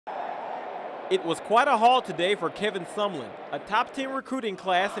It was quite a haul today for Kevin Sumlin, a top 10 recruiting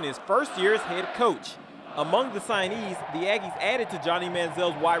class in his first year as head coach. Among the signees, the Aggies added to Johnny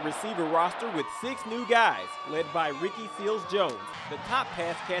Manziel's wide receiver roster with 6 new guys, led by Ricky Seals-Jones, the top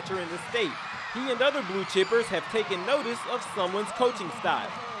pass catcher in the state. He and other blue chippers have taken notice of Sumlin's coaching style.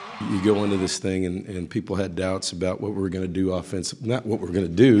 You go into this thing and people had doubts about what we were going to do offensively, not what we're going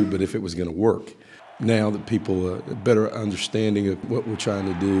to do, but if it was going to work. Now that people a better understanding of what we're trying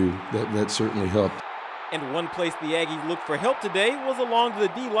to do, that certainly helped. And one place the Aggies looked for help today was along the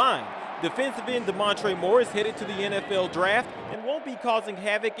D-line. Defensive end DeMontre Moore is headed to the NFL draft and won't be causing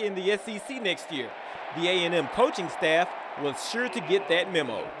havoc in the SEC next year. The A&M coaching staff was sure to get that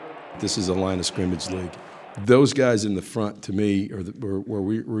memo. This is a line of scrimmage league. Those guys in the front, to me, are where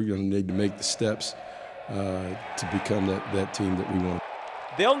we're going to need to make the steps to become that team that we want.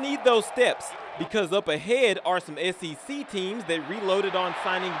 They'll need those steps because up ahead are some SEC teams that reloaded on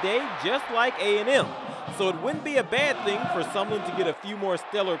signing day just like A&M. So it wouldn't be a bad thing for Sumlin to get a few more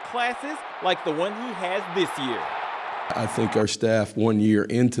stellar classes like the one he has this year. I think our staff 1 year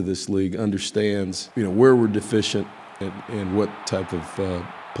into this league understands where we're deficient and what type of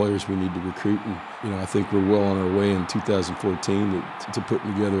players we need to recruit. And I think we're well on our way in 2014 to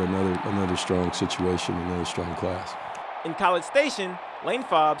putting together another strong situation, another strong class. In College Station, Lane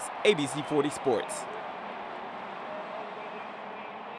Fobbs, ABC 40 Sports.